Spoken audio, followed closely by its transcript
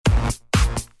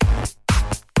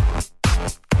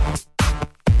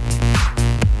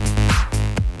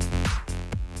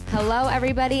Hello,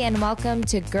 everybody, and welcome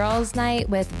to Girls Night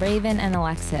with Raven and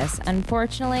Alexis.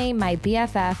 Unfortunately, my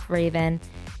BFF, Raven,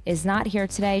 is not here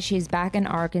today. She's back in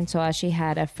Arkansas. She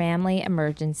had a family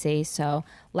emergency, so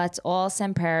let's all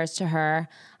send prayers to her.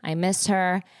 I miss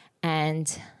her,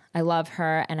 and I love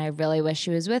her, and I really wish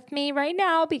she was with me right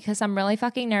now because I'm really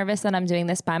fucking nervous that I'm doing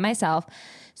this by myself.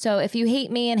 So if you hate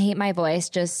me and hate my voice,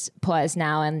 just pause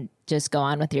now and just go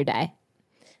on with your day.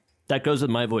 That goes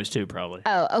with my voice too, probably.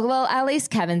 Oh, well, at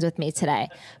least Kevin's with me today.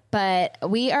 But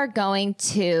we are going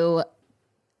to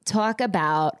talk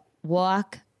about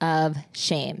Walk of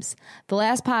Shames. The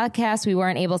last podcast, we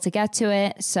weren't able to get to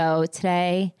it. So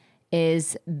today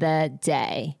is the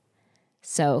day.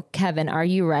 So, Kevin, are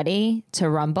you ready to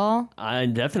rumble?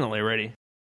 I'm definitely ready.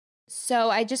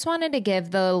 So I just wanted to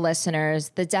give the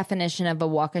listeners the definition of a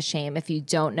walk of shame if you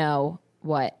don't know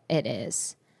what it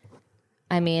is.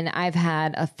 I mean, I've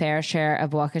had a fair share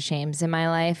of walk of shames in my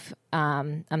life.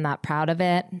 I'm not proud of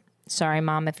it. Sorry,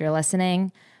 Mom, if you're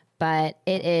listening. But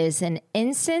it is an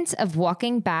instance of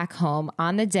walking back home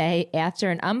on the day after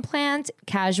an unplanned,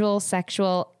 casual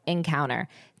sexual encounter,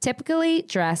 typically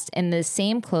dressed in the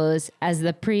same clothes as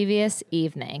the previous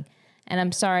evening. And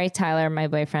I'm sorry, Tyler, my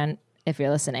boyfriend, if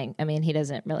you're listening. I mean, he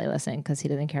doesn't really listen because he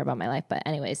doesn't care about my life. But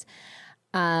anyways,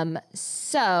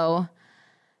 so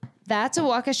that's a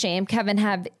walk of shame. Kevin,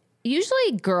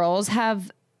 usually girls have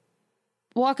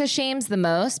walk of shames the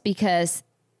most because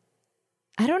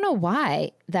I don't know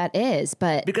why that is,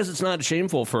 but Because it's not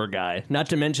shameful for a guy. Not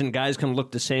to mention guys can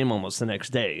look the same almost the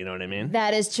next day, you know what I mean?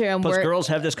 that is true. And Plus girls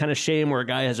have this kind of shame where a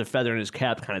guy has a feather in his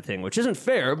cap kind of thing, which isn't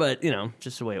fair, but, you know,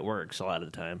 just the way it works a lot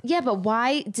of the time. yeah, but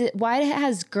why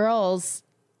has girls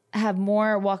have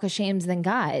more walk of shames than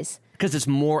guys? Because it's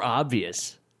more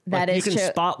obvious. That is you can true.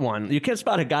 spot one. You can't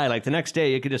spot a guy. Like the next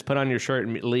day, you could just put on your shirt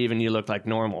and leave and you look like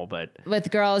normal, but With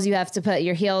girls, you have to put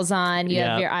your heels on. You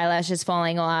Yeah. have your eyelashes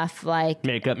falling off. Like,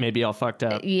 makeup maybe all fucked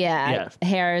up. yeah,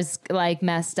 hair's like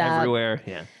messed up. Everywhere,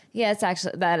 yeah. Yeah,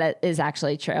 that is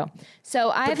actually true.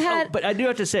 So I've had. But I do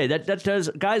have to say that does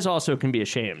guys also can be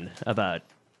ashamed about.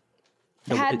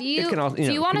 Have you? Do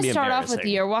you want to start off with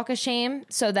your walk of shame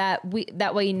so that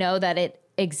way you know that it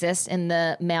exists in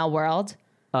the male world?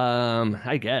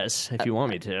 I guess if you want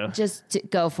me to. Just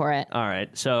go for it. All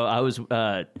right. So I was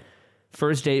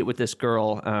first date with this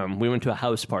girl. We went to a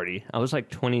house party. I was like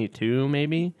 22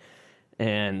 maybe,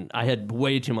 and I had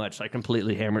way too much, like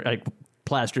completely hammered, like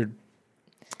plastered.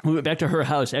 We went back to her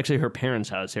house, actually her parents'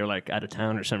 house. They were like out of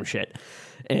town or some shit,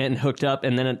 and hooked up.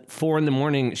 And then at 4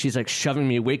 a.m, she's like shoving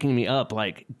me, waking me up,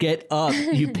 like, "Get up!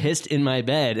 You pissed in my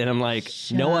bed." And I'm like,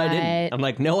 "No, I didn't." I'm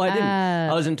like, "No, I didn't."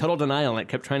 I was in total denial, and I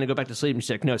kept trying to go back to sleep. And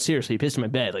she's like, "No, seriously, you pissed in my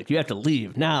bed. Like, you have to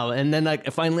leave now." And then like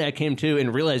finally I came to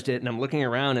and realized it, and I'm looking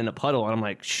around in a puddle, and I'm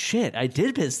like, "Shit, I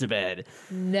did piss the bed."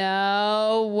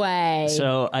 No way.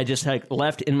 So I just like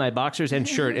left in my boxers and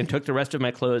shirt and took the rest of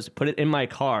my clothes, put it in my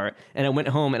car, and I went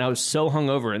home, and I was so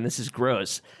hungover, and this is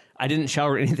gross. I didn't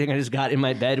shower or anything. I just got in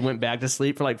my bed, went back to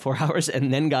sleep for like 4 hours,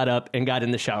 and then got up and got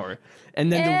in the shower.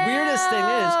 And then the weirdest thing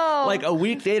is, like a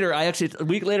week later,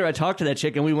 I talked to that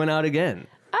chick, and we went out again.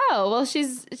 Oh, well,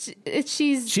 she's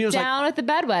She was down with the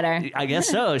bedwetter. I guess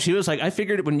so. She was like, "I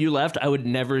figured when you left, I would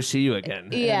never see you again."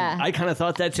 Yeah. And I kind of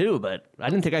thought that too, but I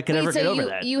didn't think I could ever get over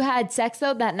that. You had sex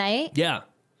though that night? Yeah.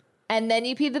 And then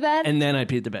you peed the bed? And then I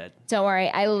peed the bed. Don't worry.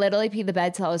 I literally peed the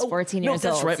bed till I was 14 years old. No,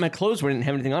 that's right. My clothes didn't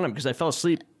have anything on them because I fell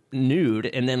asleep nude,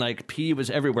 and then like pee was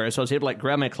everywhere, so I was able to like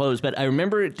grab my clothes. But I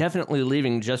remember definitely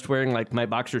leaving just wearing like my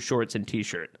boxer shorts and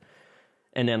t-shirt,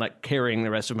 and then like carrying the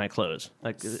rest of my clothes.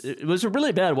 Like it was a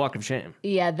really bad walk of shame.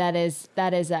 Yeah, that is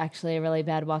actually a really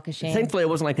bad walk of shame. Thankfully, I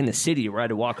wasn't like in the city where I had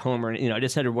to walk home, or I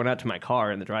just had to run out to my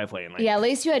car in the driveway. And, like, yeah, at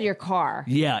least you had your car.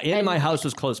 Yeah, and my house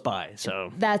was close by,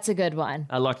 so That's a good one.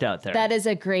 I lucked out there. That is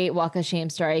a great walk of shame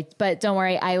story. But don't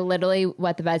worry, I literally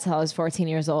wet the bed till I was 14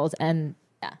 years old, and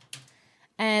yeah,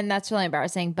 and that's really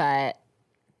embarrassing. But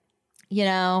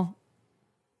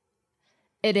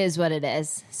it is what it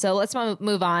is. So let's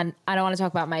move on. I don't want to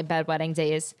talk about my bedwetting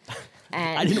days.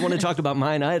 And I didn't want to talk about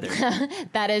mine either.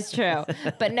 That is true.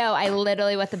 But no, I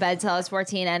literally wet the bed till I was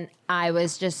 14, and I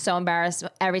was just so embarrassed.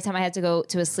 Every time I had to go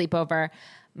to a sleepover,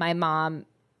 my mom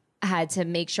had to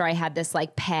make sure I had this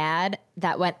like pad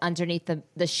that went underneath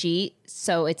the sheet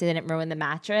so it didn't ruin the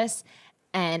mattress.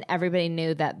 And everybody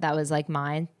knew that was like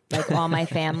mine. Like all my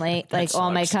family, like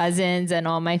all my cousins and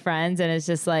all my friends. And it's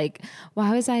just like,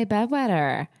 why was I a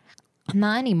bedwetter?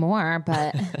 Not anymore,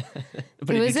 but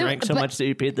But you drank so much that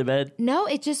you peed the bed? No,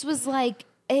 it just was like,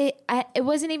 it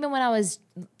wasn't even when I was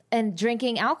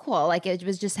drinking alcohol. Like it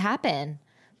was just happened.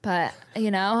 But,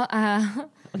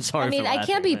 I'm sorry. I mean, for I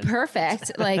can't be laughing, man.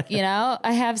 perfect. Like,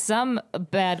 I have some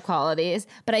bad qualities,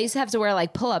 but I used to have to wear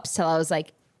like pull-ups till I was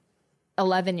like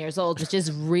 11 years old, which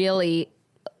is really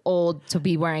old to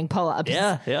be wearing pull-ups.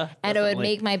 Yeah. And it would definitely.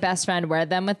 make my best friend wear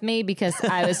them with me because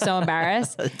I was so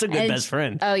embarrassed. It's a good And best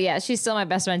friend. Oh yeah, she's still my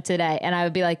best friend today. And I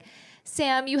would be like,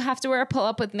 Sam, you have to wear a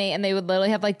pull-up with me. And they would literally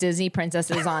have like Disney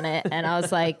princesses on it. And I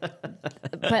was like,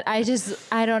 but I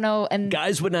don't know. And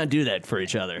Guys would not do that for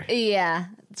each other. yeah,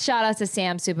 shout out to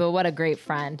Sam Super. What a great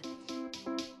friend.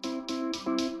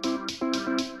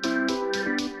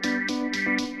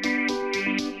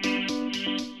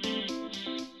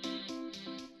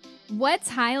 What's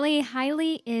Highly?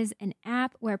 Highly is an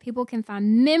app where people can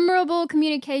find memorable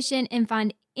communication and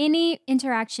find any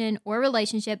interaction or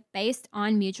relationship based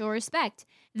on mutual respect.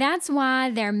 That's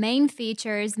why their main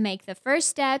features make the first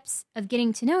steps of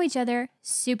getting to know each other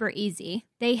super easy.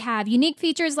 They have unique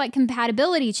features like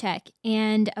compatibility check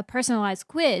and a personalized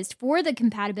quiz for the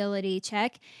compatibility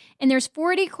check. And there's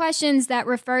 40 questions that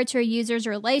refer to a user's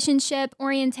relationship,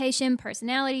 orientation,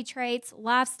 personality traits,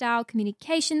 lifestyle,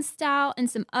 communication style, and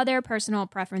some other personal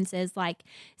preferences like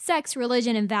sex,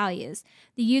 religion, and values.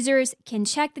 The users can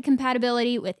check the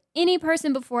compatibility with any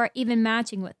person before even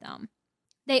matching with them.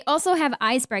 They also have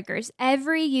icebreakers.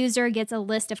 Every user gets a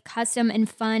list of custom and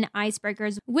fun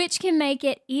icebreakers, which can make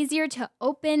it easier to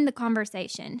open the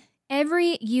conversation.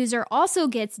 Every user also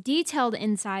gets detailed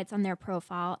insights on their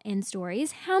profile and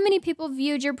stories, how many people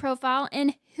viewed your profile,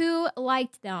 and who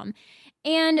liked them.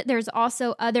 And there's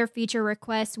also other feature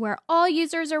requests where all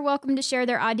users are welcome to share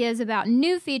their ideas about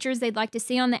new features they'd like to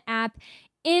see on the app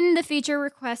in the feature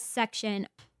requests section.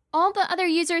 All the other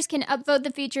users can upvote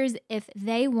the features if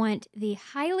they want the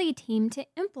Highly team to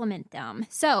implement them.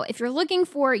 So if you're looking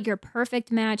for your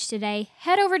perfect match today,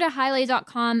 head over to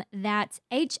Highly.com. That's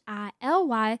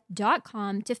HILY.com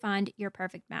to find your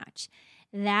perfect match.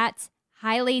 That's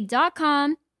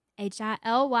Highly.com,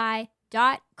 HILY.com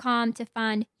to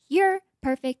find your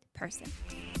perfect person.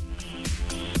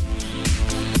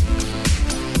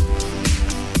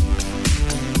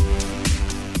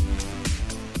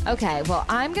 Okay, well,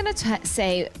 I'm going to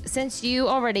say, since you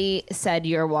already said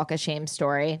your walk of shame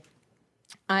story,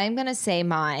 I'm going to say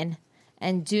mine,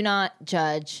 and do not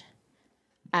judge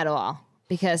at all,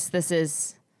 because this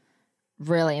is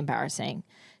really embarrassing.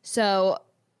 So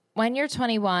when you're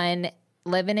 21,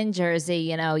 living in Jersey,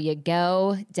 you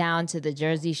go down to the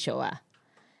Jersey Shore.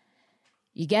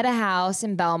 You get a house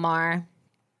in Belmar,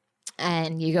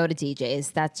 and you go to DJ's.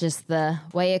 That's just the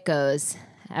way it goes.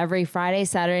 Every Friday,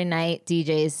 Saturday night,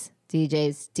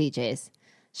 DJs.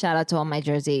 Shout out to all my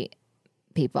Jersey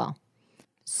people.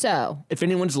 So, If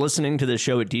anyone's listening to this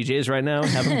show at DJ's right now,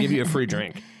 have them give you a free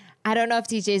drink. I don't know if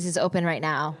DJs is open right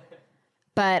now,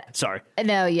 but Sorry.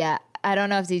 no, yeah. I don't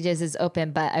know if DJs is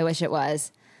open, but I wish it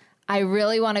was. I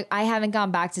really want to. I haven't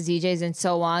gone back to DJs in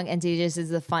so long, and DJs is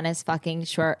the funnest fucking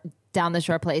down the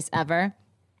shore place ever.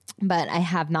 But I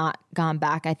have not gone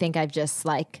back. I think I've just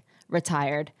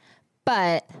retired.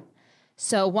 But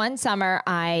so one summer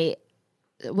I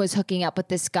was hooking up with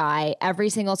this guy. Every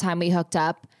single time we hooked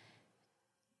up,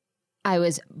 I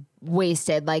was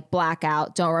wasted,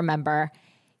 blackout, don't remember.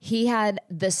 He had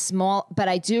but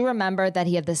I do remember that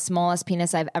he had the smallest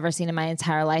penis I've ever seen in my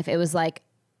entire life. It was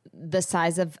the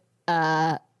size of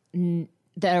the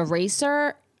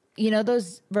eraser,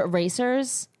 those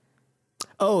erasers?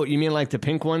 Oh, you mean the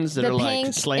pink ones that The are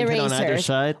pink slanted on either erasers.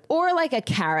 side? Or a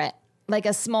carrot. Like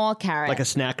a small carrot. Like a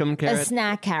Snack'em carrot? A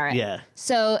snack carrot. Yeah.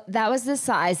 So that was the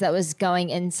size that was going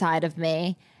inside of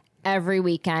me every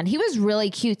weekend. He was really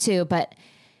cute too, but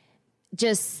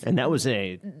just... And that was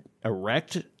a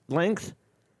erect length?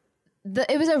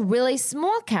 it was a really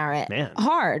small carrot. Man.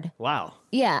 Hard. Wow.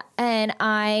 Yeah.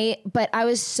 But I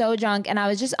was so drunk, and I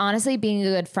was just honestly being a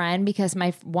good friend because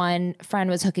my one friend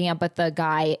was hooking up with the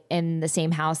guy in the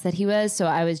same house that he was. So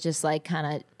I was just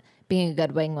kind of being a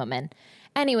good wing woman.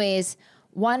 Anyways,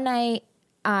 one night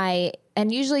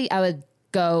usually I would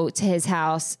go to his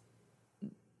house,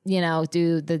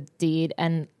 do the deed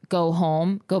and go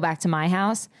home, go back to my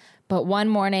house. But one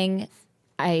morning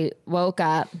I woke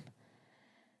up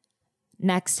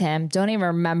next to him. Don't even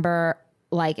remember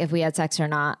if we had sex or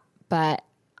not, but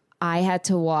I had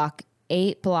to walk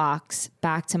 8 blocks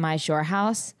back to my shore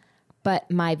house, but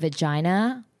my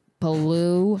vagina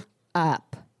blew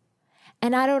up.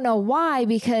 And I don't know why,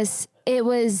 because it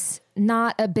was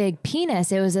not a big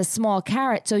penis. It was a small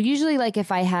carrot. So usually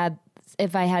if I had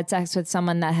sex with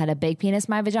someone that had a big penis,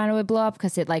 my vagina would blow up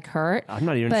because it hurt. I'm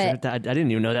not even sure that. I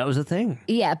didn't even know that was a thing.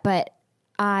 Yeah, but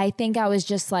I think I was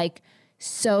just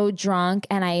so drunk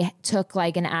and I took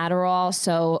like an Adderall.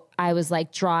 So I was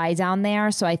like dry down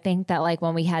there. So I think that like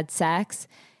when we had sex,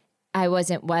 I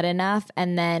wasn't wet enough.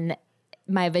 And then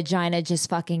my vagina just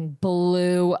fucking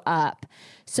blew up.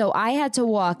 So I had to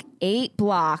walk 8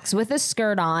 blocks with a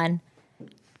skirt on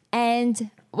and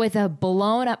with a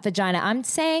blown up vagina. I'm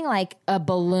saying like a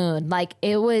balloon, like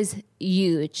it was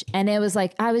huge. And it was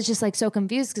like, I was just like so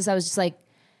confused because I was just like,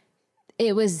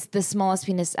 it was the smallest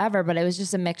penis ever, but it was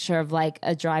just a mixture of like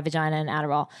a dry vagina and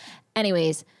Adderall.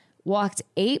 Anyways, walked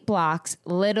 8 blocks,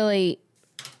 literally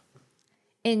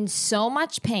in so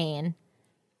much pain.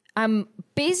 I'm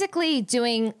basically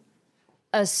doing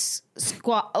a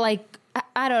squat, like,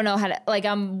 I don't know how to, like,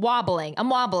 I'm wobbling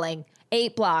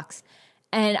 8 blocks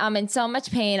and I'm in so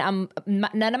much pain.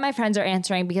 None of my friends are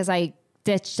answering because I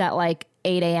ditched at like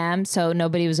 8 a.m. So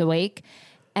nobody was awake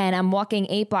and I'm walking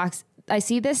 8 blocks. I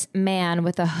see this man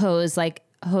with a hose, like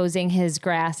hosing his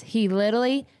grass. He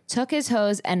literally took his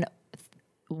hose and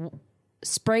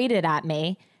sprayed it at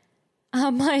me.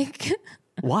 I'm like,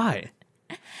 why?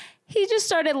 He just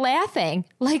started laughing.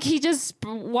 Like he just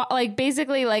like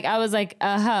basically like I was like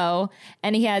a hoe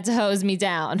and he had to hose me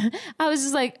down. I was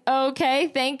just like, okay,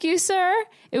 thank you, sir.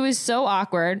 It was so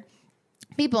awkward.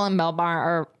 People in Melbourne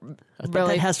are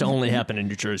really. That has to only happen in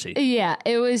New Jersey. Yeah,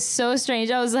 it was so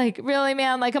strange. I was like, really,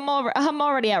 man? Like I'm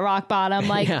already at rock bottom.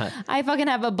 Like Yeah. I fucking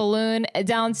have a balloon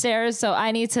downstairs, so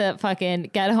I need to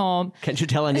fucking get home. Can't you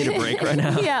tell I need a break right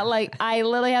now? Yeah, like I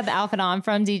literally had the outfit on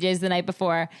from DJ's the night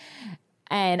before.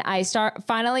 And I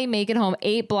finally make it home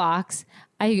 8 blocks.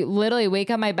 I literally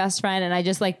wake up my best friend and I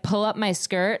just like pull up my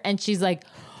skirt and she's like,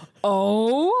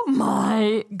 oh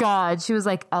my God. She was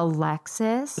like,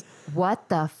 Alexis, what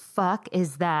the fuck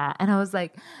is that? And I was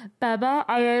like, Beba,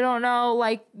 I don't know.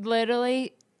 Like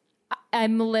literally,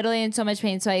 I'm literally in so much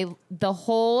pain. So the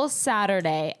whole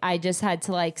Saturday, I just had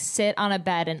to like sit on a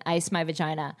bed and ice my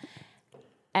vagina.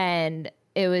 And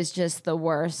it was just the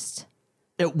worst.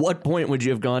 At what point would you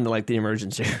have gone to like the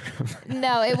emergency room?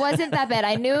 No, it wasn't that bad.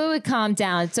 I knew it would calm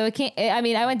down. So it can't, I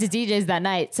mean, I went to DJ's that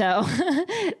night. So,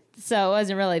 so it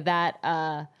wasn't really that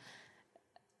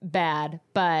bad,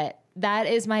 but that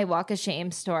is my walk of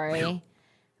shame story.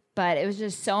 But it was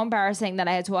just so embarrassing that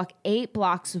I had to walk 8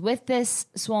 blocks with this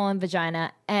swollen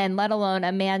vagina and let alone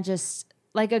a man just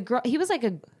like a girl. He was like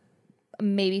a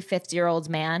maybe 50-year-old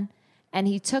man and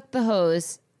he took the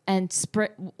hose and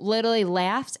literally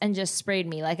laughed and just sprayed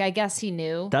me. Like, I guess he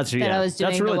knew that I was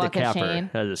doing that's really the walk of capper shame.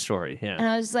 as a story. Yeah. And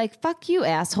I was like, fuck you,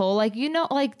 asshole. Like, you know,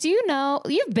 like, do you know,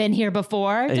 you've been here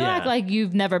before. Don't act like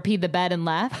you've never peed the bed and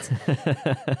left.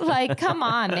 Like, come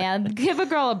on, man. Give a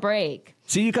girl a break.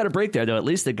 See, you got a break there, though. At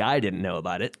least the guy didn't know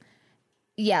about it.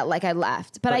 Yeah, like I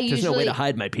left. But I there's usually... no way to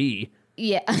hide my pee.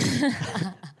 Yeah.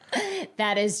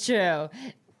 That is true.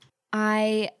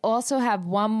 I also have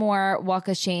one more walk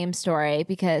of shame story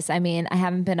because, I mean, I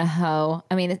haven't been a hoe.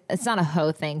 I mean, it's not a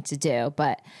hoe thing to do,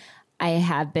 but I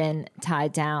have been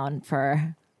tied down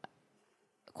for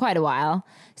quite a while.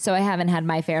 So I haven't had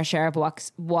my fair share of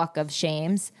walk of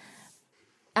shames.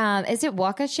 Is it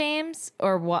walk of shames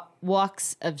or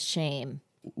walks of shame?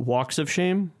 Walks of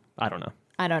shame? I don't know.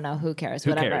 I don't know. Who cares?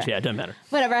 Who cares? Yeah, it doesn't matter.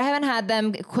 Whatever. I haven't had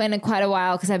them in quite a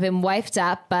while because I've been wifed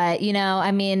up. But, you know,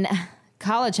 I mean...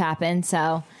 college happened,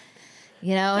 so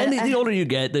you know. And the older you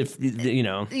get, the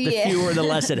fewer, the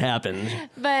less it happens.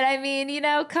 But I mean, you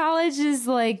know, college is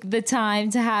like the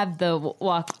time to have the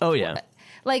walk. Oh yeah.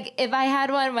 Like if I had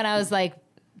one when I was like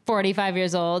 45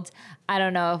 years old, I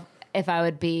don't know if I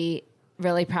would be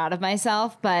really proud of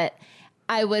myself, but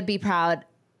I would be proud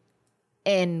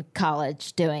in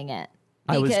college doing it.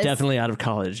 I was definitely out of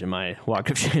college in my walk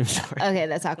of shame story. Okay,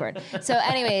 that's awkward. So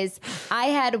anyways, I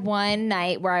had one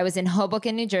night where I was in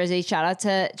Hoboken, New Jersey. Shout out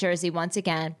to Jersey once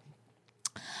again.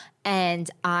 And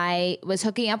I was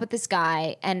hooking up with this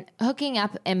guy. And hooking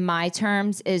up in my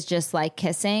terms is just like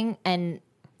kissing. And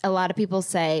a lot of people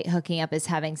say hooking up is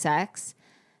having sex.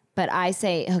 But I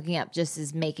say hooking up just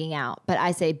is making out. But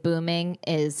I say booming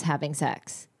is having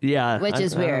sex. Yeah. Which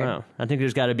is weird. I don't know. I think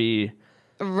there's got to be...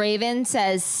 Raven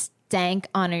says... stank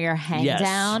on your hang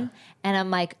down. And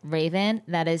I'm like, Raven,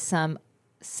 that is some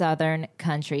Southern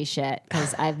country shit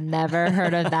because I've never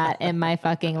heard of that in my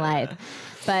fucking life.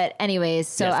 But anyways,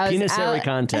 so yes, I was penis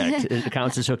contact. It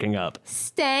counts as hooking up.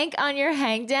 Stank on your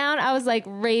hang down. I was like,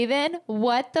 Raven,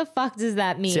 what the fuck does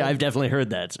that mean? See, I've definitely heard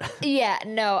that. Yeah,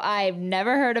 no, I've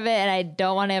never heard of it and I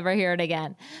don't want to ever hear it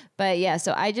again. But yeah,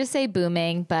 so I just say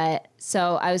booming. But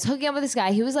so I was hooking up with this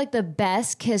guy. He was like the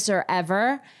best kisser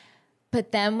ever.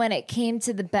 But then when it came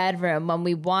to the bedroom, when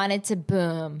we wanted to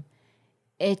boom,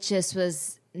 it just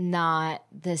was not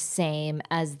the same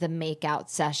as the makeout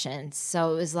sessions.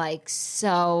 So it was like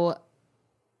so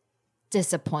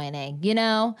disappointing, you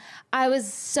know? I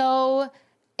was so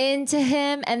into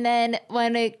him, and then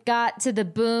when it got to the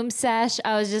boom sesh,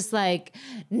 I was just like,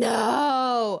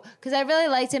 no, because I really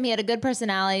liked him. He had a good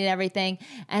personality and everything,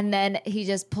 and then he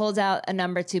just pulled out a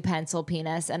number 2 pencil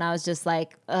penis, and I was just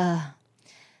like, ugh,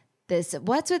 this,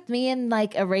 what's with me and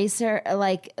like eraser,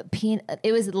 like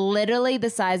it was literally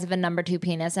the size of a number 2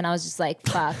 penis, and I was just like,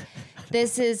 fuck,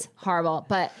 this is horrible.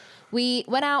 But we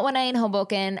went out one night in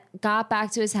Hoboken, got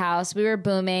back to his house. We were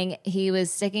booming. He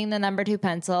was sticking the number 2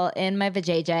 pencil in my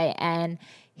vajayjay, and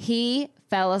he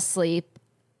fell asleep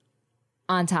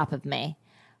on top of me.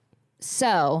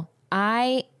 So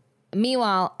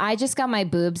meanwhile, I just got my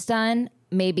boobs done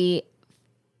maybe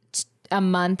a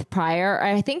month prior, or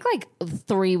I think like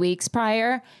 3 weeks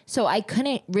prior. So I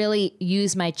couldn't really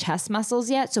use my chest muscles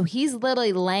yet. So he's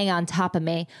literally laying on top of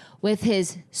me with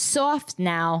his soft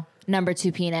now number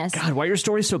 2 penis. God, why are your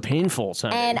stories so painful,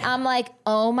 Sunday? And I'm like,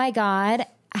 oh my God,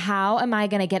 how am I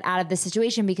going to get out of this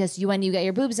situation? Because when you get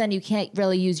your boobs done, you can't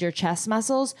really use your chest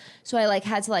muscles. So I like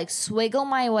had to like swiggle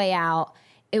my way out.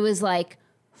 It was like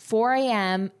 4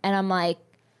 a.m. and I'm like,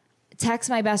 text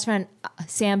my best friend,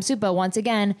 Sam Supa, once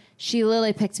again. She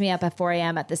literally picked me up at 4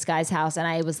 a.m. at this guy's house. And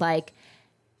I was like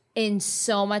in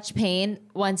so much pain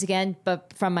once again,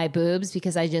 but from my boobs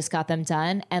because I just got them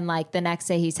done. And like the next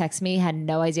day he texted me, had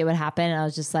no idea what happened. And I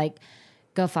was just like,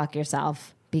 go fuck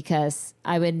yourself, because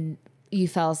you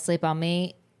fell asleep on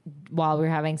me while we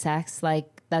were having sex.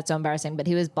 Like, that's so embarrassing. But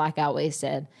he was blackout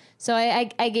wasted. So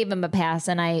I gave him a pass,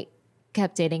 and I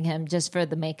kept dating him just for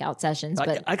the makeout sessions,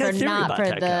 but I got a theory about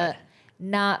that guy.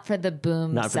 Not for the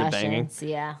boom Not for the banging. sessions.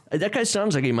 Yeah. That guy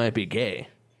sounds like he might be gay.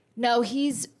 No,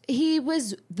 he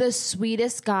was the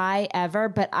sweetest guy ever,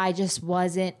 but I just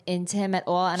wasn't into him at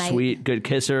all. And Sweet, good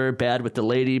kisser, bad with the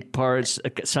lady parts. I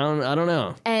don't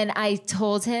know. And I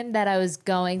told him that I was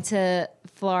going to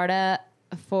Florida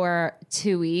for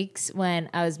 2 weeks when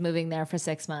I was moving there for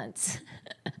 6 months.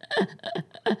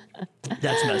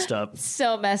 That's messed up.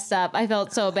 So messed up. I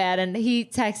felt so bad. And he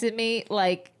texted me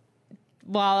like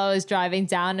while I was driving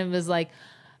down and was like,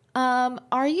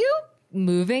 are you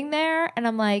moving there? And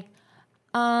I'm like,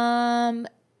 yeah.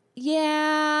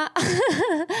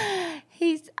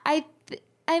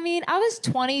 I mean, I was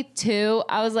 22.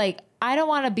 I was like, I don't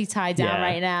want to be tied down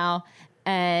right now.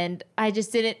 And I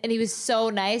just didn't. And he was so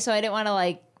nice. So I didn't want to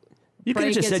like, you could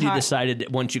have just said you decided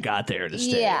that once you got there to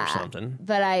stay or something.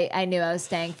 But I knew I was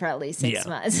staying for at least 6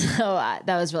 months. So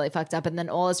that was really fucked up. And then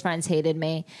all his friends hated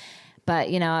me.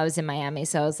 But, you know, I was in Miami.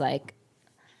 So I was like,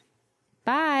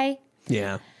 bye.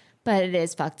 Yeah. But it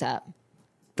is fucked up.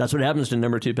 That's what happens to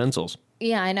number 2 pencils.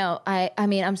 Yeah, I know. I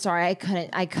mean, I'm sorry.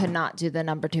 I could not do the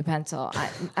number 2 pencil.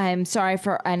 I'm sorry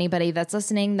for anybody that's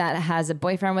listening that has a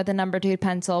boyfriend with a number 2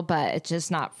 pencil, but it's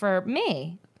just not for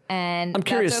me. And I'm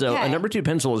curious though, a number 2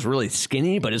 pencil is really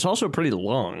skinny, but it's also pretty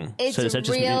long. It's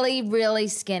really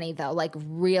skinny though, like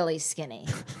really skinny.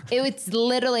 It was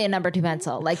literally a number 2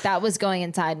 pencil. Like that was going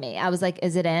inside me. I was like,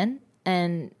 is it in?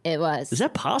 And it was. Is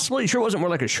that possible? You sure it wasn't more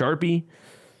like a Sharpie?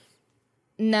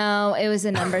 No, it was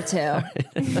a number 2.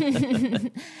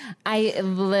 I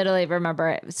literally remember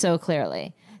it so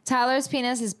clearly. Tyler's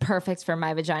penis is perfect for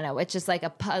my vagina, which is like a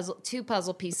puzzle, 2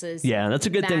 puzzle pieces. Yeah, that's a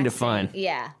good thing to find.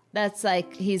 Yeah, that's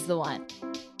like, he's the one.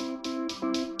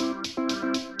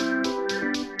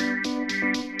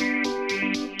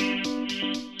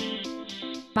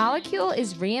 Molekule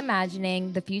is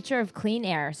reimagining the future of clean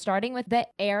air, starting with the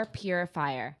air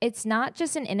purifier. It's not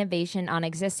just an innovation on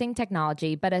existing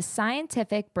technology, but a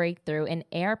scientific breakthrough in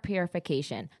air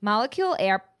purification. Molekule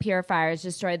air purifiers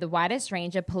destroy the widest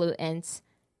range of pollutants,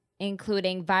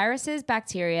 including viruses,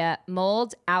 bacteria,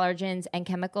 mold, allergens, and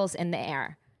chemicals in the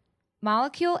air.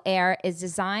 Molekule Air is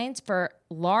designed for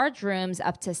large rooms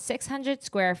up to 600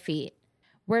 square feet.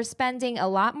 We're spending a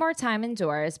lot more time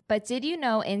indoors, but did you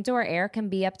know indoor air can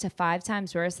be up to 5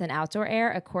 times worse than outdoor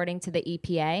air, according to the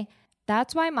EPA?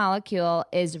 That's why Molekule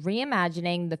is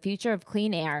reimagining the future of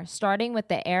clean air, starting with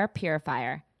the air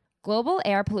purifier. Global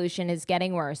air pollution is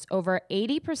getting worse. Over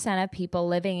 80% of people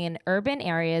living in urban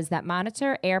areas that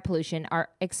monitor air pollution are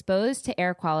exposed to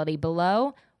air quality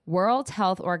below World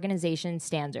Health Organization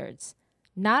standards.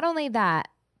 Not only that,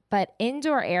 but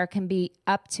indoor air can be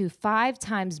up to 5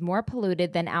 times more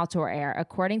polluted than outdoor air,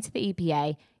 according to the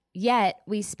EPA, yet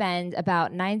we spend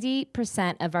about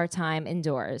 90% of our time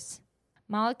indoors.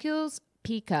 Molekule's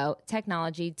PICO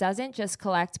technology doesn't just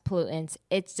collect pollutants,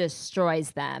 it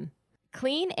destroys them.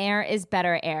 Clean air is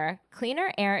better air.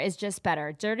 Cleaner air is just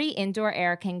better. Dirty indoor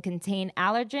air can contain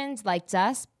allergens like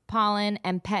dust, pollen,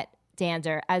 and pet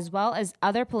dander, as well as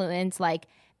other pollutants like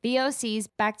VOCs,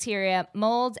 bacteria,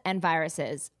 mold, and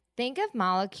viruses. Think of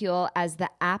Molecule as the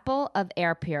Apple of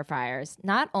air purifiers.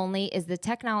 Not only is the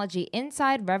technology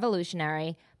inside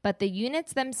revolutionary, but the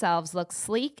units themselves look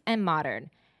sleek and modern.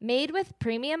 Made with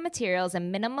premium materials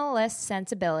and minimalist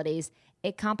sensibilities,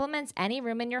 it complements any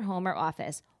room in your home or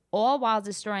office, all while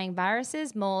destroying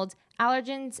viruses, mold,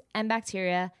 allergens, and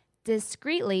bacteria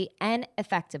discreetly and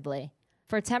effectively.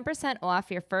 For 10%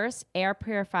 off your first air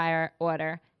purifier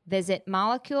order, visit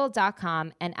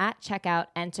molecule.com and at checkout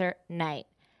enter NIGHT.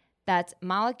 That's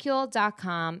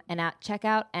molecule.com and at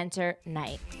checkout enter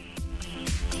NIGHT.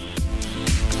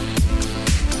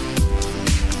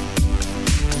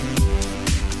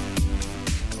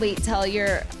 Wait, tell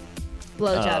your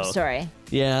blowjob story.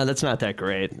 Yeah, that's not that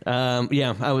great. I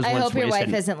was. I once hope your wasted.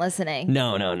 wife isn't listening.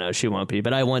 No, she won't be.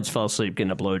 But I once fell asleep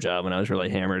getting a blowjob when I was really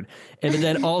hammered, and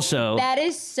then also That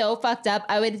is so fucked up.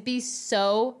 I would be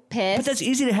so pissed. But that's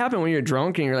easy to happen when you're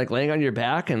drunk and you're like laying on your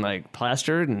back and like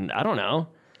plastered, and I don't know.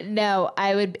 No,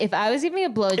 I would if I was giving a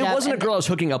blowjob. It wasn't a girl I was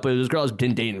hooking up with. It was a girl I was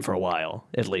been dating for a while,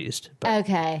 at least. But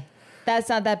Okay. That's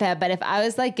not that bad. But if I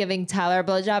was like giving Tyler a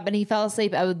blowjob and he fell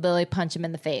asleep, I would literally punch him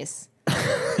in the face.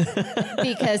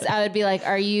 Because I would be like,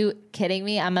 are you kidding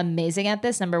me? I'm amazing at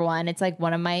this. Number one, it's like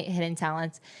one of my hidden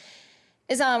talents.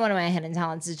 It's not one of my hidden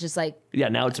talents. It's just like, yeah,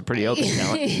 now it's a pretty open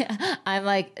talent. yeah, I'm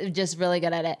like just really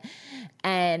good at it.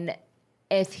 And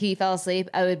if he fell asleep,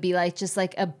 I would be like, just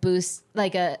like a boost,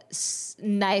 like a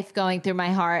knife going through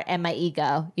my heart and my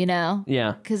ego, you know?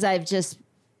 Yeah. Because I've just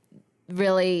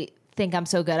really think I'm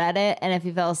so good at it. And if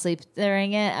he fell asleep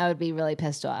during it, I would be really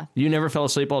pissed off. You never fell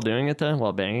asleep while doing it, though,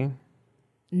 while banging?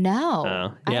 No,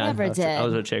 Yeah, I never did. I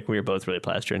was a chick. We were both really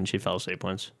plastered, and she fell asleep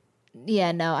once.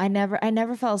 Yeah, no, I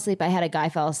never fell asleep. I had a guy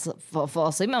fall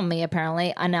asleep on me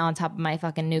apparently, and now on top of my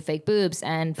fucking new fake boobs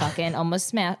and fucking almost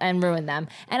smashed and ruined them.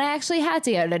 And I actually had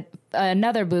to get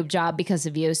another boob job because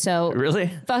of you. So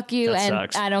Really? fuck you, That and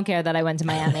sucks. I don't care that I went to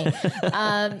Miami.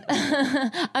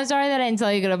 I'm sorry that I didn't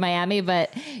tell you to go to Miami,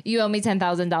 but you owe me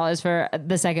 $10,000 for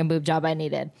the second boob job I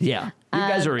needed. Yeah, you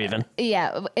guys are even.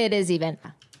 Yeah, it is even.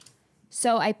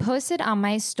 So I posted on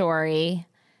my story,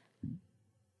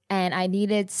 and I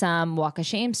needed some walk of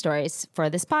shame stories for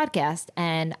this podcast.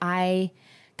 And I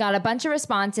got a bunch of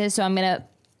responses, so I'm going to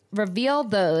reveal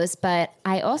those. But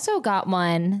I also got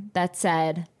one that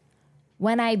said,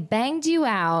 when I banged you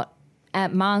out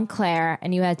at Montclair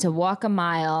and you had to walk a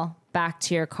mile back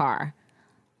to your car.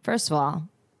 First of all,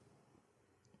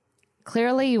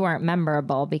 clearly you weren't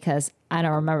memorable because I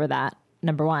don't remember that,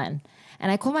 number one. And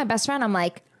I called my best friend. I'm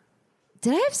like,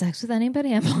 did I have sex with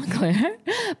anybody at Montclair?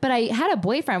 But I had a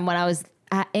boyfriend when I was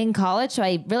in college, so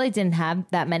I really didn't have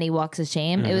that many walks of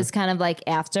shame. Mm-hmm. It was kind of like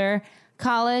after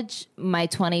college, my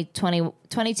 22,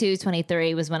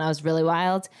 23 was when I was really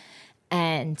wild.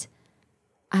 And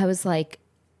I was like,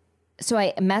 so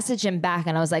I messaged him back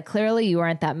and I was like, clearly you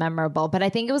weren't that memorable. But I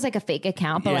think it was like a fake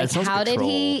account. But Yeah, like,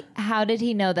 how did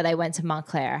he know that I went to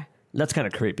Montclair? That's kind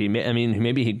of creepy. I mean,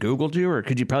 maybe he Googled you, or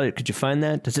could you find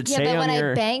that? Does it say but on when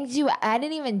your... I banged you, I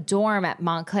didn't even dorm at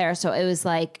Montclair, so it was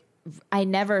like I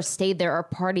never stayed there or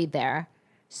partied there.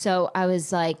 So I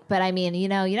was like, but I mean, you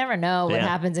never know what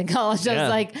happens in college. I was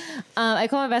like, I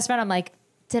called my best friend. I'm like,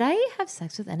 did I have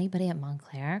sex with anybody at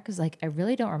Montclair? Because like I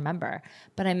really don't remember.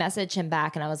 But I messaged him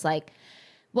back and I was like,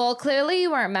 well, clearly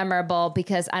you weren't memorable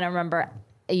because I don't remember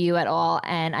you at all,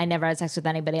 and I never had sex with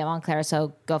anybody at Montclair.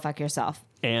 So go fuck yourself.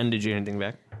 And did you get anything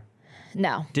back?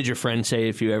 No. Did your friend say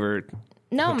if you ever...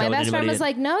 No, my best friend was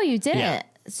like, no, you didn't. Yeah.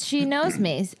 She knows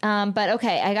me. But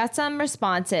okay, I got some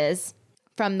responses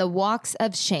from the walks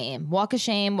of shame. Walk of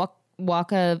shame,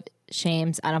 walk of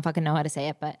shames. I don't fucking know how to say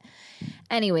it, but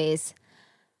anyways,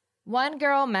 one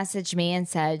girl messaged me and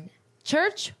said,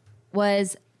 church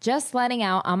was just letting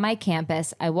out on my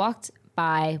campus. I walked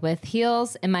by with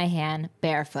heels in my hand,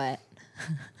 barefoot.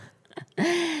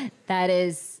 That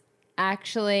is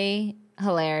actually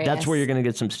hilarious. That's where you're going to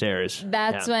get some stares.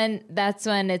 That's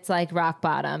when it's like rock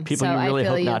bottom. People you really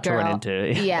hope not to run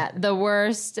into. Yeah, the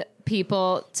worst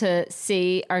people to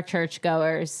see are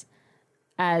churchgoers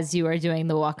as you are doing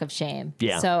the walk of shame.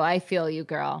 Yeah. So I feel you,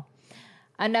 girl.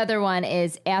 Another one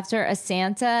is after a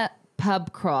Santa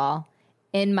pub crawl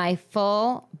in my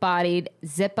full-bodied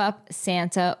zip-up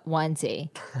Santa onesie.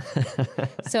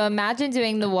 So imagine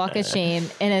doing the walk of shame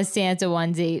in a Santa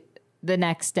onesie the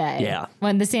next day. Yeah.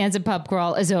 When the Santa pub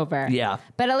crawl is over. Yeah.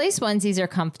 But at least onesies are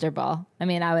comfortable. I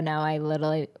mean, I would know. I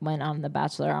literally went on The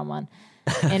Bachelor on one.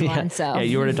 In one, so. Yeah,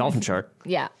 you were a dolphin shark.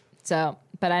 Yeah. So,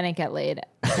 but I didn't get laid.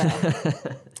 So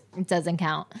it doesn't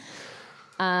count.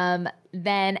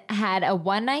 Then had a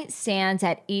one-night stand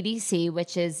at EDC,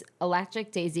 which is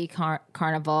Electric Daisy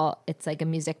Carnival. It's like a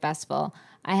music festival.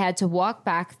 I had to walk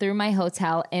back through my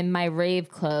hotel in my rave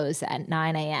clothes at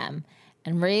 9 a.m.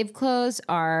 And rave clothes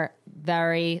are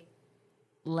very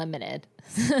limited.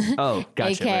 Oh,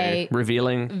 gotcha. AKA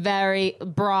revealing. Very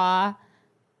bra.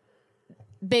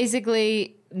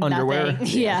 Basically underwear. nothing.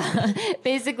 Yeah.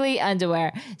 Basically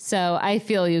underwear. So I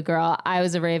feel you, girl. I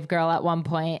was a rave girl at one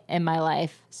point in my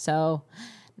life. So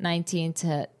 19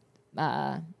 to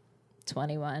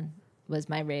 21 was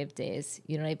my rave days.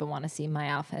 You don't even want to see my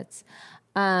outfits.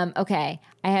 Okay.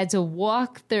 I had to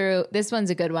walk through, this one's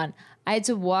a good one. I had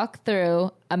to walk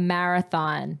through a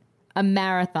marathon. A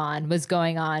marathon was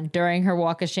going on during her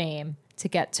walk of shame to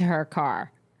get to her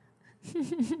car.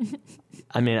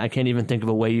 I mean, I can't even think of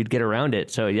a way you'd get around it.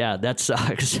 So yeah, that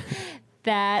sucks.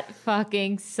 That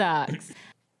fucking sucks.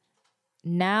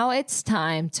 Now it's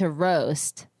time to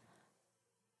roast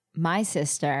my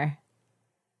sister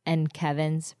and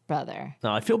Kevin's brother.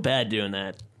 No, I feel bad doing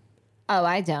that. Oh,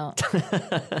 I don't.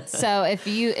 So if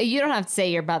you don't have to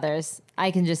say your brothers,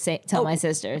 I can just tell my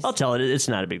sisters. I'll tell it. It's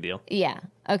not a big deal. Yeah.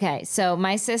 Okay. So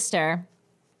my sister,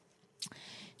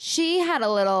 she had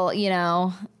a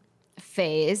little,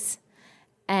 phase,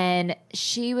 and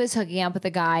she was hooking up with a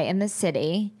guy in the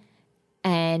city,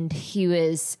 and he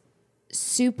was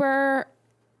super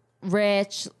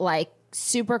rich, like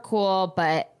super cool,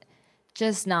 but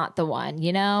just not the one,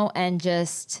 and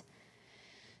just,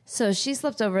 so she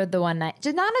slept over the one night,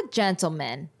 just not a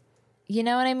gentleman, you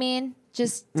know what I mean?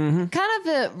 Just kind of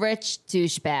a rich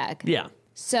douchebag. Yeah.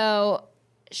 So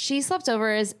she slept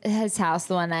over his house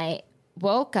the one night,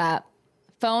 woke up,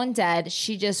 phone dead.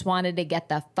 She just wanted to get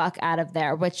the fuck out of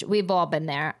there, which we've all been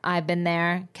there. I've been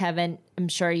there. Kevin, I'm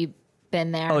sure you've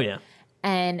been there. Oh, yeah.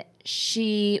 And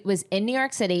she was in New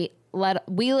York City.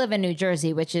 We live in New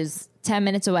Jersey, which is 10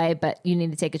 minutes away, but you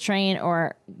need to take a train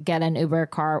or get an Uber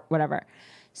car, whatever.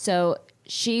 So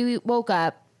she woke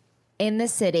up in the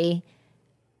city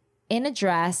in a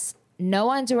dress, no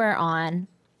underwear on,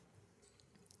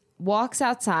 walks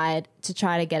outside to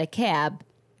try to get a cab.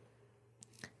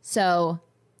 So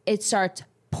it starts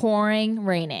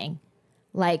raining,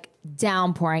 like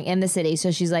downpouring in the city.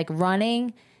 So she's like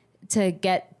running to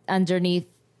get underneath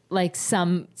like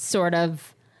some sort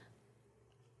of,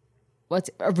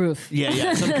 a roof?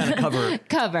 Yeah. Some kind of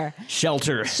Cover.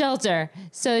 Shelter.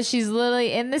 So she's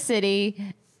literally in the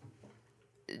city,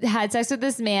 had sex with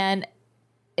this man,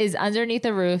 is underneath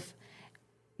the roof,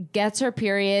 gets her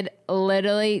period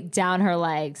literally down her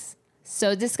legs.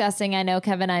 So disgusting. I know,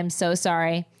 Kevin, I'm so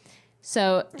sorry.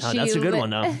 So that's a good one,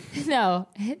 though. No,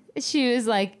 she was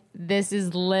like, this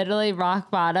is literally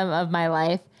rock bottom of my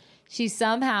life. She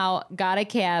somehow got a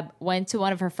cab, went to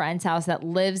one of her friend's house that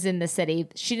lives in the city.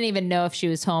 She didn't even know if she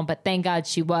was home, but thank God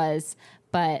she was.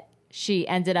 But she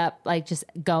ended up like just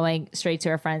going straight to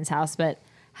her friend's house, but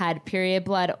had period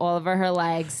blood all over her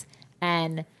legs.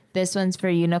 And this one's for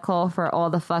you, Nicole, for all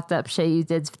the fucked up shit you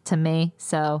did to me.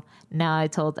 So now I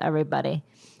told everybody.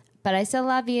 But I still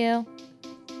love you.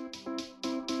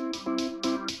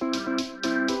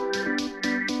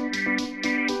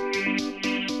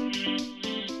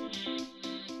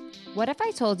 What if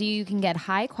I told you can get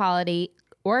high quality,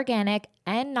 organic,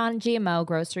 and non-GMO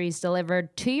groceries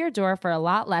delivered to your door for a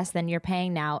lot less than you're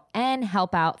paying now and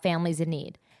help out families in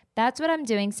need? That's what I'm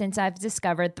doing since I've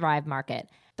discovered Thrive Market.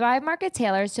 Thrive Market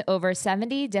tailors to over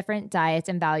 70 different diets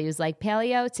and values like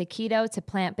paleo to keto to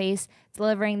plant-based,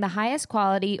 delivering the highest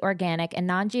quality, organic, and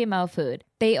non-GMO food.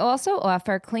 They also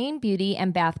offer clean beauty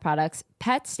and bath products,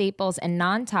 pet staples, and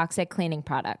non-toxic cleaning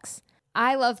products.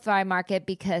 I love Thrive Market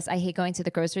because I hate going to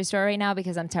the grocery store right now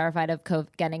because I'm terrified of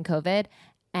getting COVID.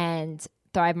 And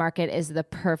Thrive Market is the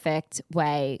perfect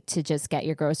way to just get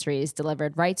your groceries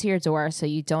delivered right to your door so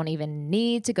you don't even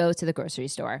need to go to the grocery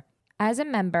store. As a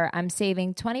member, I'm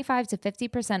saving 25 to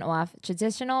 50% off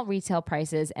traditional retail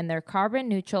prices, and their carbon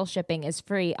neutral shipping is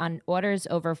free on orders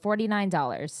over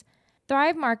 $49.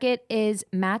 Thrive Market is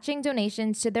matching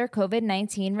donations to their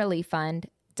COVID-19 relief fund,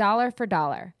 dollar for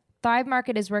dollar. Thrive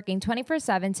Market is working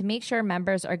 24/7 to make sure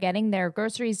members are getting their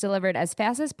groceries delivered as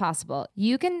fast as possible.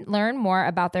 You can learn more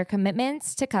about their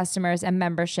commitments to customers and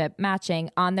membership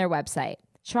matching on their website.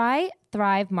 Try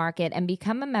Thrive Market and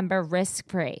become a member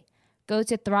risk-free. Go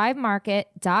to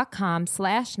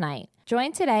thrivemarket.com/night.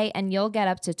 Join today and you'll get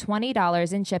up to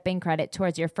 $20 in shipping credit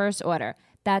towards your first order.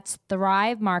 That's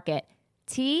Thrive Market,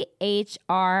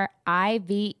 THRIVE,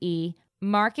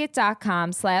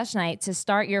 market.com/night to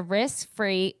start your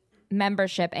risk-free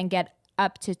membership and get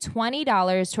up to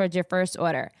 $20 towards your first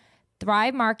order.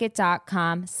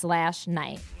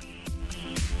 thrivemarket.com/night.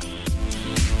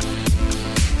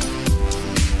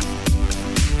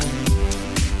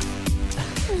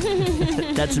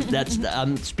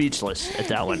 I'm speechless at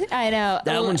that one. I know.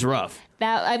 That one's rough.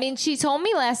 She told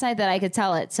me last night that I could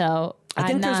tell it, so I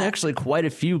think there's actually quite a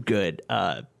few good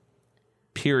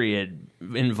period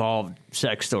involved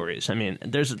sex stories. I mean,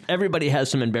 everybody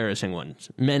has some embarrassing ones,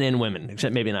 men and women,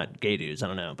 except maybe not gay dudes. I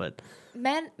don't know, but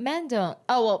men don't.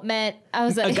 Oh well, men. I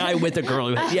was like a guy with a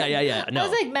girl. Yeah. No, I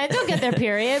was like, men don't get their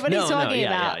period. What are you talking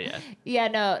about? Yeah.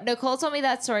 No. Nicole told me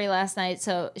that story last night,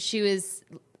 so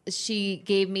she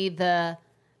gave me the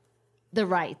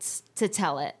rights to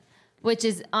tell it, which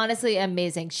is honestly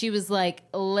amazing. She was like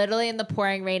literally in the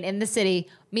pouring rain in the city.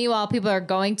 Meanwhile, people are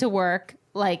going to work.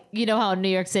 Like, you know how New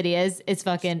York City is? It's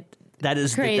fucking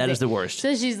crazy. That is the worst.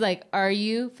 So she's like, are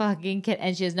you fucking kidding?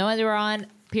 And she has no underwear on,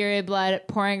 period blood,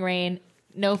 pouring rain,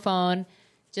 no phone,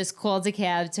 just called a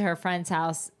cab to her friend's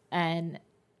house. And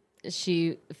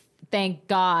she, thank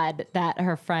God that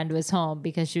her friend was home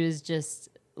because she was just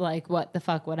like, what the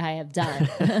fuck would I have done?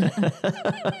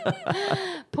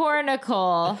 Poor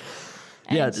Nicole.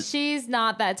 And she's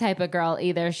not that type of girl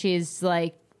either. She's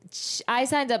like, I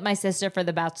signed up my sister for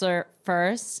The Bachelor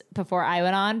first before I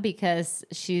went on because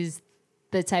she's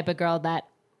the type of girl that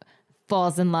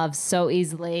falls in love so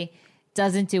easily,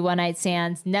 doesn't do one night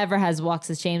stands, never has walks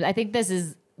of shame. I think this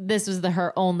was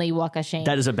her only walk of shame.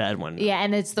 That is a bad one. Yeah,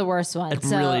 and it's the worst one. It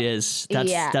really is.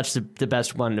 That's the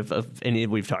best one of any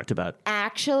we've talked about.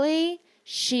 Actually,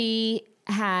 she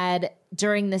had,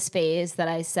 during this phase that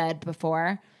I said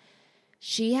before,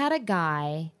 she had a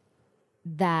guy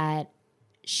that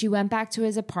she went back to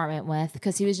his apartment with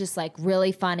because he was just like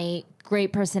really funny,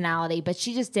 great personality, but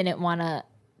she just didn't want to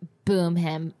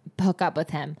hook up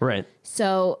with him. Right.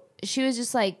 So she was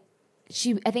just like,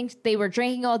 I think they were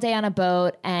drinking all day on a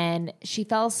boat and she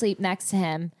fell asleep next to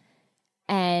him.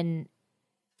 And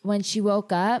when she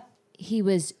woke up, he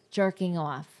was jerking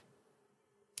off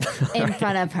in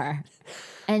front of her.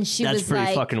 And she was like, that's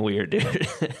pretty fucking weird, dude.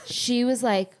 She was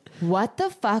like, what the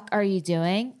fuck are you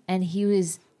doing? And he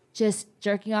was just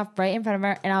jerking off right in front of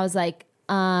her. And I was like,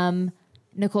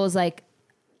 Nicole's like,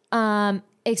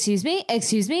 excuse me,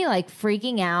 like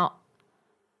freaking out.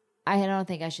 I don't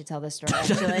think I should tell this story,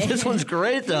 actually. This one's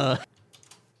great, though.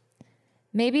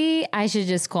 Maybe I should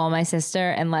just call my sister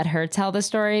and let her tell the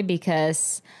story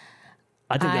because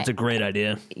I think that's a great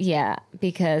idea. Yeah,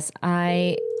 because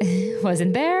I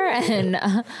wasn't there and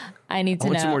I need to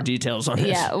know. I want some more details on this.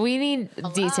 Yeah, we need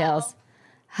details.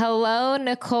 Hello,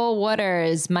 Nicole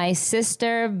Waters, my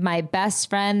sister, my best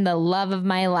friend, the love of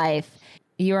my life.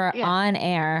 You are on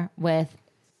air with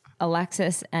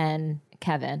Alexis and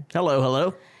Kevin.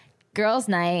 Hello. Girls'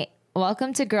 Night.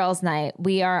 Welcome to Girls' Night.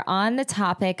 We are on the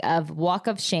topic of walk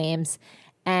of shames,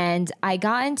 and I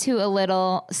got into a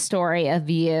little story of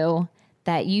you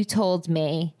that you told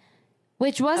me,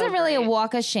 which wasn't really a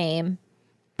walk of shame,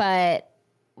 but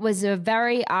was a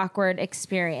very awkward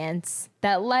experience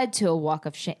that led to a walk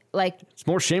of shame. Like, it's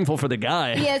more shameful for the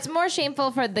guy. Yeah, it's more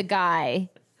shameful for the guy.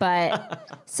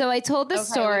 But so I told the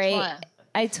story.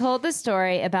 I told the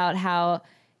story about how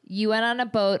you went on a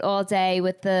boat all day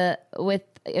with a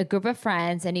group of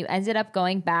friends, and you ended up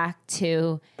going back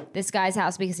to this guy's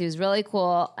house because he was really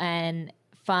cool and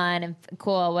fun and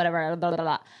cool, whatever, blah, blah,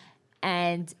 blah.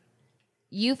 And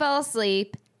you fell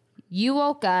asleep. You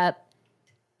woke up.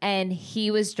 And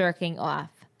he was jerking off.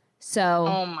 So,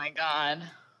 oh my God.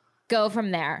 Go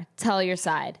from there. Tell your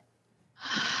side.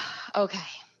 Okay.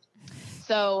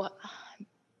 So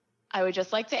I would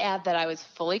just like to add that I was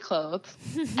fully clothed.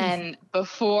 And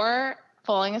before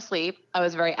falling asleep, I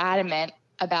was very adamant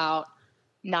about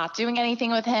not doing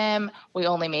anything with him. We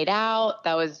only made out.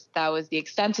 That was the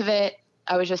extent of it.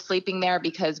 I was just sleeping there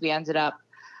because we ended up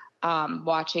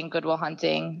watching Good Will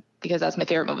Hunting because that's my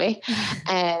favorite movie.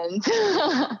 And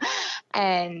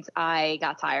and I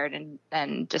got tired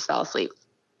and just fell asleep.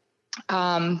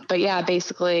 But yeah,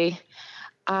 basically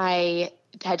I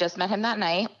had just met him that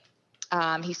night.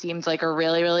 He seemed like a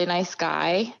really, really nice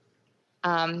guy.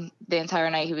 The entire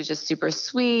night he was just super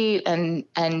sweet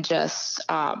and just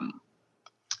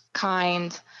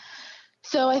kind.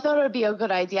 So I thought it would be a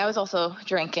good idea. I was also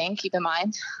drinking, keep in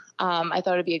mind. I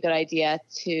thought it'd be a good idea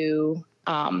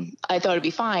I thought it'd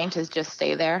be fine to just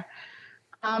stay there.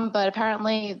 But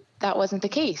apparently that wasn't the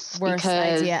case. Worst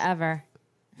idea ever.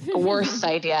 Worst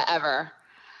idea ever.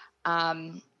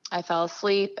 I fell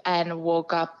asleep and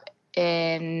woke up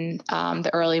in the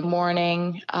early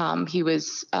morning. He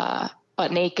was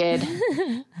butt naked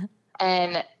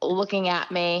and looking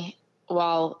at me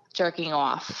while jerking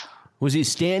off. Was he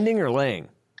standing or laying?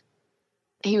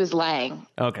 He was laying.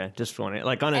 Okay, just wondering.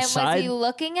 Like on his side? Was he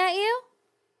looking at you?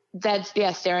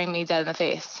 Staring me dead in the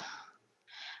face.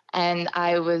 And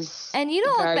I was And you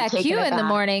don't look very that taken cute in the aback.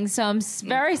 morning, so I'm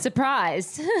very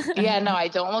surprised. Yeah, no, I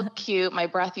don't look cute. My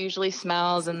breath usually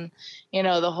smells, and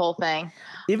the whole thing.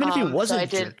 Even if he So I wasn't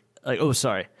did.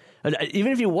 sorry.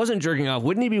 Even if he wasn't jerking off,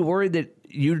 wouldn't he be worried that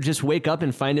you'd just wake up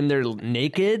and find him there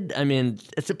naked? I mean,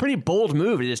 it's a pretty bold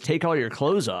move to just take all your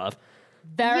clothes off.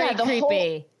 Very Yeah, the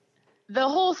creepy. The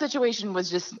whole situation was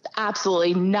just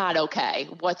absolutely not okay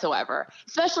whatsoever.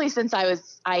 Especially since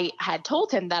I had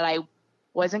told him that I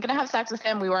wasn't going to have sex with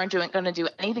him. We weren't going to do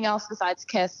anything else besides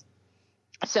kiss.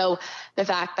 So the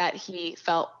fact that he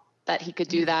felt that he could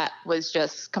do that was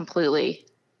just completely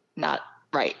not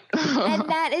right. And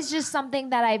that is just something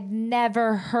that I've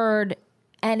never heard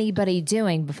anybody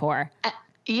doing before.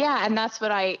 Yeah, and that's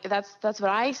what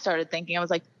I started thinking. I was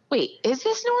like, wait, is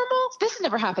this normal? This has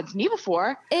never happened to me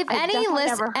before. If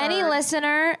any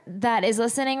listener that is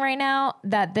listening right now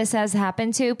that this has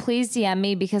happened to, please DM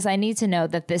me because I need to know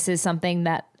that this is something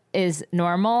that is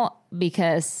normal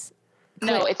because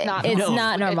No, it's not. it's No,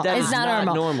 not normal. that It's is not not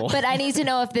normal. normal. But I need to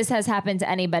know if this has happened to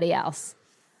anybody else.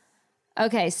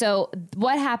 Okay, so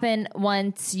what happened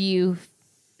once you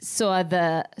saw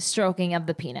the stroking of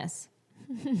the penis?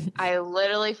 I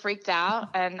literally freaked out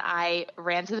and I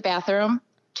ran to the bathroom,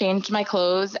 changed my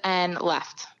clothes, and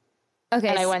left. Okay,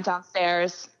 And I went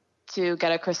downstairs to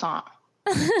get a croissant.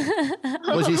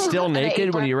 Was he still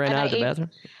naked when you ran out of the bathroom?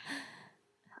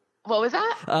 What was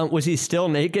that? Was he still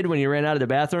naked when you ran out of the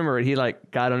bathroom, or he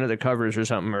got under the covers or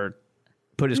something, or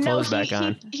put his clothes back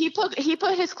on? He put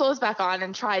his clothes back on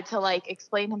and tried to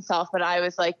explain himself, but I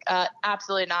was like,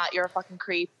 absolutely not. You're a fucking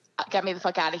creep. Get me the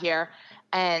fuck out of here.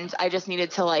 And I just needed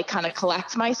to kind of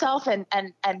collect myself and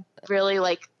really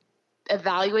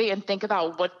evaluate and think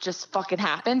about what just fucking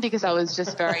happened because I was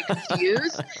just very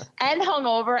confused and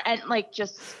hungover and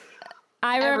just.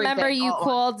 I remember everything you all at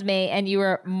called me and you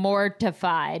were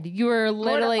mortified. You were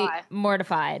literally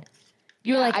mortified.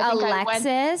 You were like, I think I went-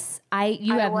 Alexis,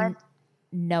 you have went-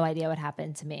 no idea what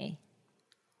happened to me.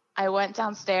 I went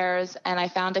downstairs and I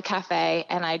found a cafe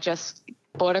and I just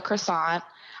bought a croissant.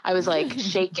 I was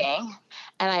shaking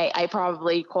and I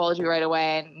probably called you right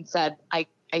away and said,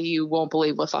 you won't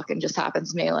believe what fucking just happened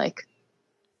to me.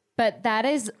 But that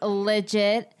is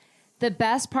legit. The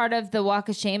best part of the walk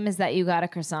of shame is that you got a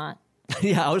croissant.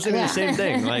 Yeah, I was thinking the same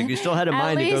thing. You still had a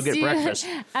mind to go get breakfast.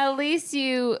 At least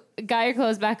you got your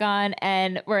clothes back on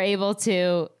and were able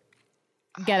to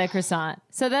get a croissant.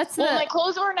 So that's my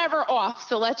clothes were never off.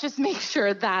 So let's just make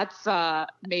sure that's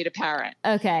made apparent.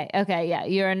 Okay. Yeah.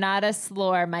 You're not a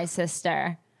slore, my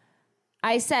sister.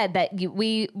 I said that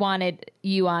we wanted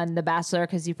you on The Bachelor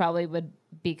because you probably would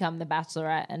become the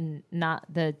Bachelorette and not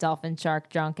the dolphin shark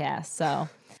drunk ass. So,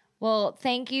 well,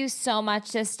 thank you so much,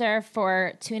 sister,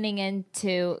 for tuning in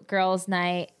to Girls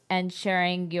Night and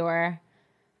sharing your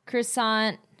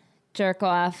croissant jerk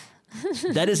off.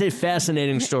 That is a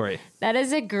fascinating story. That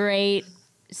is a great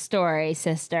story,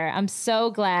 sister. I'm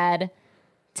so glad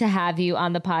to have you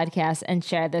on the podcast and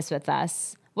share this with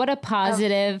us. What a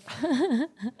positive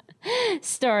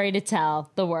story to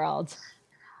tell the world.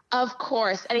 Of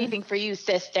course. Anything for you,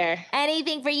 sister.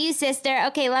 Anything for you, sister.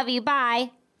 Okay, love you.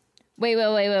 Bye.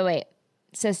 Wait.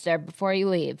 Sister, before you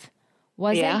leave,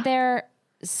 wasn't there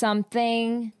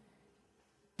something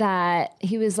that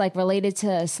he was related to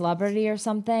a celebrity or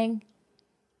something?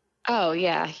 Oh,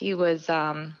 yeah. He was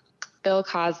Bill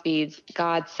Cosby's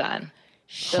godson.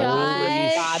 Shut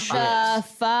the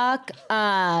fuck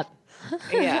up.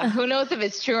 Yeah. Who knows if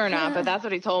it's true or not, but that's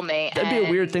what he told me. That'd be a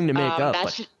weird thing to make up.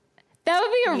 That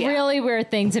would be a really weird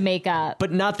thing to make up.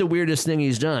 But not the weirdest thing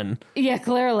he's done. Yeah,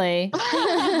 clearly. But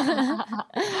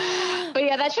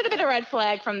yeah, that should have been a red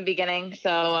flag from the beginning.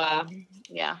 So,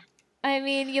 yeah. I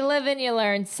mean, you live and you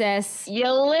learn, sis. You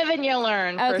live and you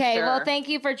learn. Okay, for sure. well, thank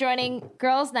you for joining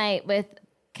Girls Night with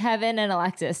Kevin and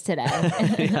Alexis today.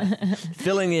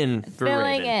 Filling in for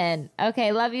Filling Raven. in.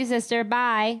 Okay, love you, sister.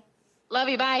 Bye. Love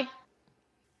you. Bye.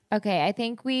 Okay, I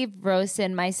think we've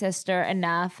roasted my sister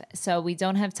enough, so we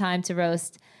don't have time to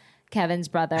roast Kevin's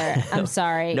brother. I'm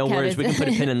sorry. No worries. We can put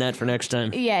a pin in that for next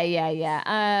time.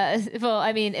 Yeah. Well,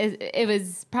 I mean, it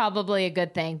was probably a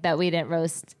good thing that we didn't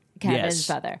roast Kevin's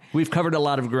brother. We've covered a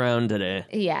lot of ground today.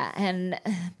 Yeah, and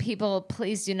people,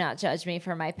 please do not judge me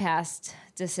for my past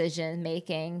decision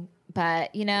making.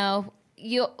 But,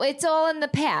 it's all in the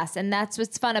past, and that's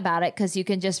what's fun about it because you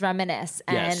can just reminisce.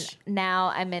 Yes. And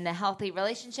now I'm in a healthy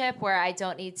relationship where I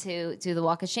don't need to do the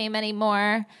walk of shame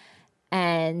anymore.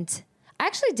 And I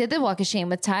actually did the walk of shame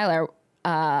with Tyler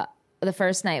the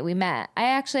first night we met. I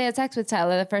actually had sex with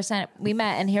Tyler the first night we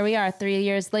met, and here we are 3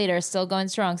 years later, still going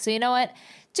strong. So you know what?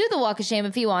 Do the walk of shame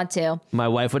if you want to. My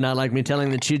wife would not like me telling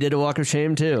that she did a walk of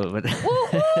shame too.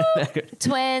 But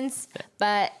Twins.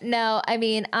 But no, I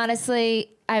mean, honestly,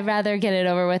 I'd rather get it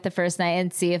over with the first night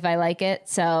and see if I like it.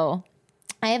 So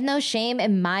I have no shame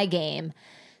in my game.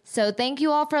 So thank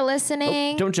you all for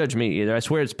listening. Don't judge me either. I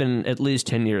swear it's been at least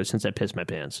 10 years since I pissed my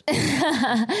pants.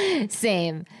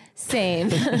 Same.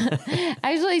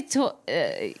 Actually,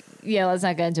 yeah, let's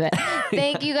not get into it.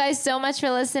 Thank you guys so much for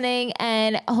listening.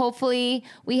 And hopefully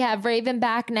we have Raven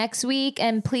back next week.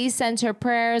 And please send her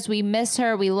prayers. We miss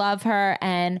her. We love her.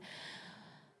 And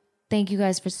thank you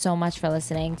guys so much for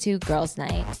listening to Girls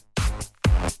Night.